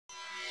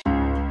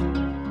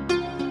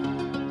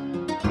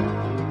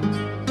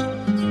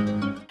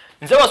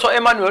Nze waswa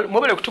Emmanuel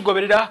mwebale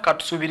kutugoberera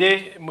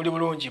katusubire muri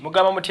bulungi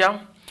mugamba mutya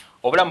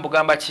obulamu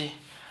bugamba ki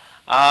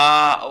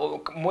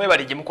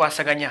mwebale gye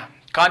mukwasaganya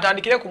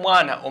kantandikire ku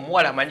mwana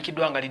omuwala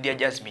amanyikidwa nga Lydia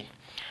Jasmine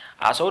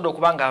asobodde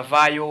okubanga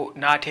avaayo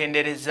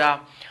n'atendereza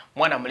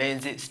mwana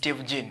mulenzi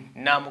Steve Jean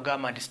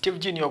n'amugamba nti Steve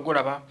Jean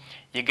yogolaba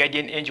ye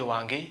guardian angel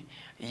wange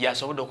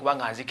yasobodde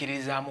okubanga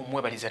anzikirizaamu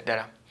mwebaliza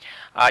ddala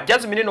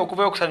Jasmine eno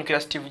okuvayo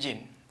okusanyukira Steve Jean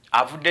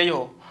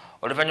avuddeyo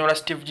oluvannyuma lwa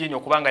Steve Jean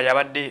okubanga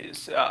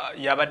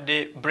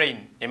yabadde brain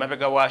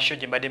emabega wa show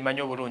gye mbadde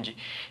mmanyi obulungi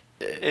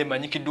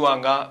emanyikiddwa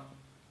nga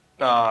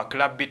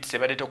club beats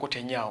ebadde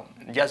tokotenyawo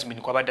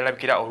Jasmine kwabadde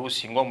alabikira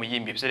oluusi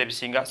ng'omuyimbi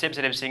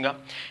ebiseera ebisinga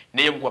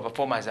neyo mukwa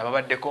performers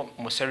ababaddeko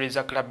mu series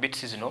za club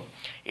beats zino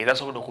era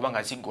asobodde okuba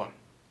nga ziggwa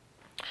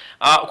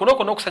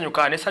kuno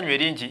okusanyuka n'essanyu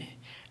eringi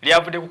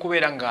lyavudde ku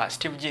kubeera nga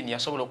Steve Jean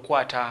yasobola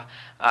okukwata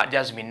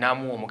Jasmine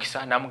n'amuwa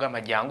omukisa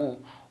n'amugamba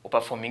jangu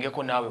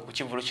operformingeko naawe ku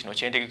kivulu kino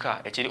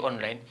kyentegeka ekiri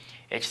online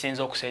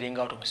ekisinza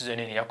okuseringa out mu season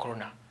eno ya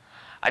corona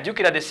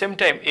ajukira the same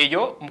time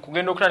eyo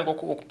mukugenda okutandika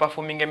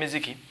okuperforminga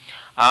emiziki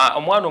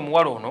omwana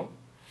omuwala ono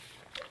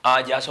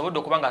gyasobodde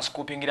okuba nga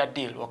scoopingira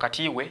deal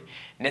wakati we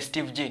ne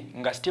Steve Jean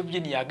nga Steve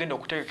Jean yagenda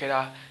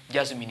okutegekera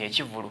Jasmine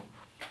ekivulu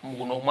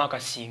guno omwaka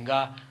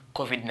singa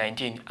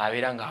COVID-19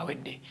 abeera nga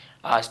awedde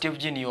Steve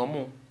Jean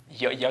y'omu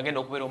yagenda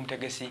okubeera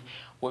omutegesi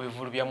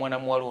w'ebivulu bya mwana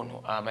muwala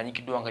ono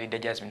amanyikiddwa nga Lydia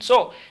Jasmine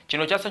so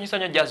kino kyasanyusa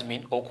nnyo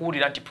Jasmine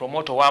okuwulira nti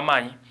promoter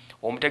w'amaanyi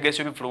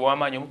omutegesi w'ebivulu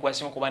w'amaanyi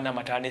omukubasinga okuba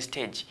n'amataala ne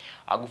stage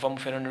aguva mu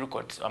Phenon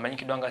Records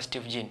amanyikiddwa nga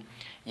Steve Jean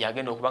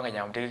yagenda okuba nga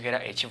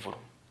yamutegekera ekivulu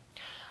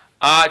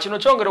kino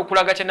kyongera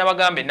okulaga kye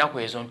nabagamba ennaku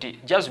ezo nti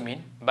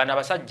Jasmine bano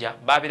abasajja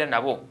babeera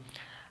nabo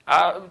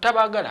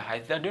tabaagala I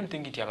don't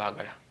think nti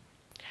abaagala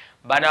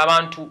bano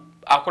abantu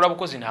akola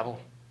bukozi nabo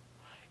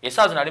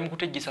essaawa zino ali mu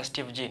kutegesa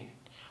Steve Jean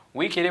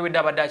wiiki erewedde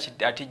abadde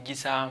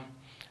atigisa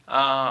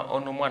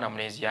ono mwana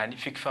mulenzi yani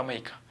fikfa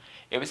maker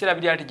ebiseera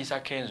biri atigisa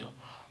Kenzo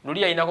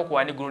luli yayinako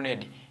kuwani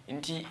grenade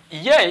nti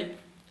ye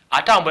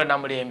atambula na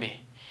mulembe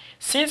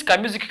since ka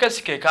music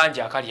kasike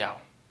kanje akali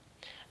awo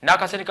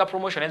n'akasenika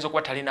promotion enzo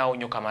kuba talinawo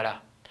nnyo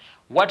kamala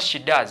what she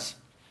does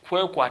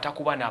kwekwata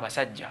kuba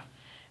n'abasajja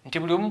nti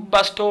buli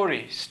mba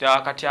story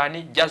kati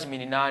ani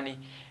Jasmine nani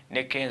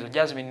ne Kenzo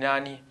Jasmine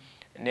nani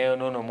ne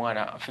nono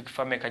mwana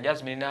fikfa maker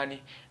Jasmine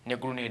nani ne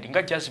grenade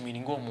nga Jasmine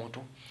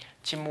ng'omuntu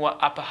kimuwa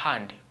upper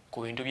hand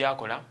ku bintu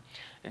byakola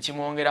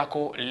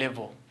kimwongerako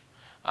level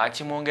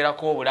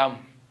kimwongerako obulamu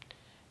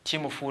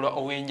kimufuula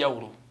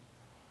ow'enjawulo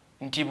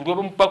nti buli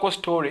omukubako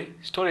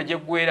story gye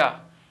ggwera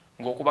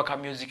ng'okuba ka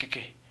music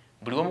ke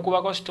buli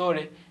omukubako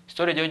story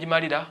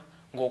gy'ogimalira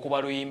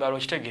ng'okuba luyimba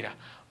lw'okitegera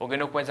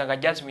ogenda okuwenza nga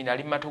Jasmine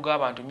ali mu matu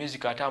g'abantu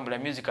music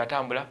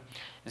atambula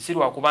si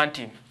lwakuba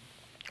nti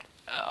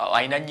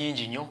ayina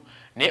nnyingi nnyo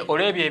naye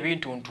olw'ebyo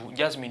ebintu ntu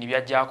Jasmine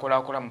byajja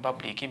akolakola mu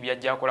public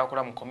byajja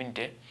akolakola mu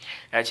community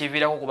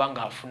kiviirako okuba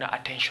nga afuna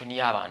attention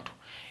y'abantu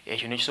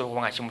ekyo nekisobola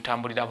okuba nga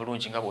kimutambulira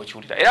bulungi nga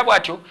bw'okiwulira era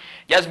bw'atyo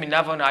Jasmine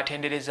n'avaayo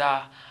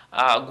n'atendereza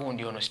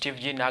gundi ono Steve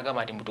Jean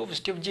n'agamba nti mutuufu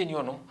Steve Jean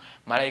ono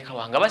malaika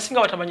wange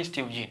abasinga batamanyi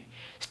Steve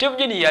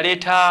Jean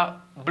yaleeta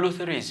Blue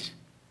Threes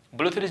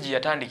gye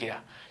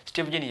yatandikira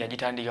Steve Jean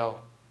yagitandikawo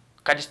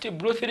kati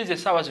Blue Threes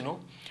essaawa zino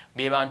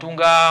be bantu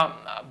nga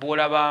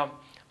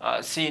bw'olaba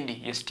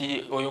Cindy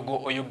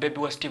oyo baby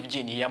wa Steve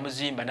Jean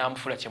yamuzimba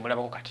n'amufula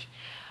kyemulabako kati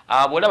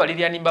bw'olaba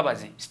Lilian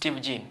Mbabazi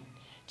Steve Jean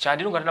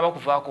kyandirunga tanaba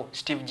kuvaako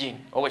Steve Jean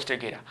oba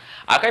kitegeera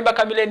akayimba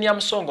ka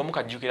Millennium Song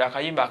omukajjukira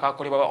akayimba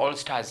akakolebwa ba All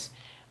Stars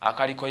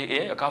akaliko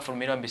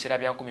akafulumira mu biseera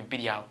bya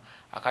 2020 awo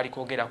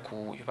akalikogera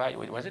ku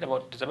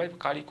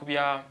kali ku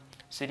bya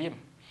Sirimu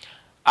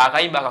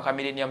akayimba ka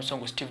Millennium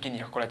Song Steve Jean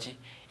yakola ki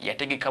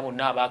yategeka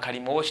bonna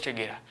abakalimo oba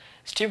kitegeera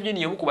Steve Jean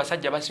yobu ku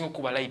basajja basinga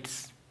kuba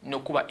lights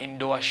nokuba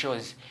indoor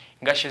shows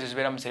nga shows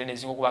zibeera mu Serene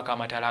zingo kuba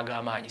amatala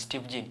ag'amaanyi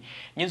Steve Jean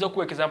nyinza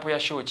okuwa example ya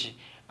show ki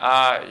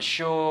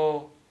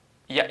show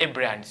ya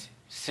Brands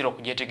siro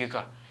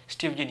kujetegeka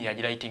Steve Jean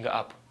yagilighting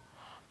up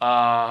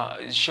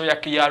show ya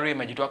KRM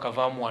majitwa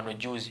kavamu wano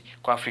juzi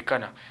kwa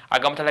Africana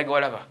agamutalaga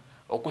walaba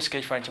okusika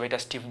ekifaananyi kye bayita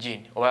Steve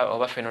Jean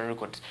oba Phenon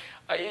Records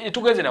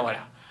itugeze na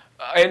wala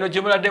eno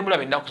jemula demula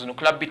bennaku zino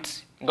club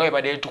beats ngawe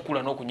bade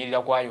tukula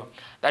n'okunyirira kwayo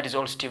that is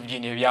all Steve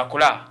Jean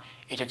ebyakola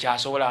ekyo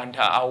kyasobola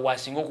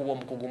awasinga okuba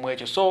omukugu mu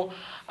ekyo so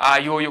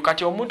yoyo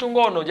kati omuntu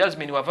ngono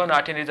Jasmine wava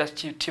n'atendereza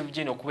Steve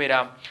Jean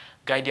okubeera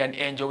guardian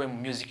angel we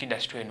mu music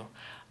industry eno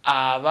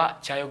aba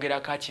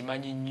kyayogerako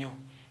akimanyi nnyo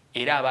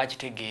era aba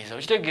akitegeeza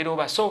okitegeera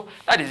oba so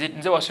that is it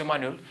nze waswe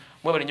Emmanuel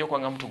mwebale nnyo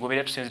kubanga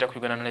mutugoberera tusinzira ku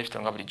Uganda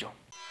Lifestyle nga bulijjo.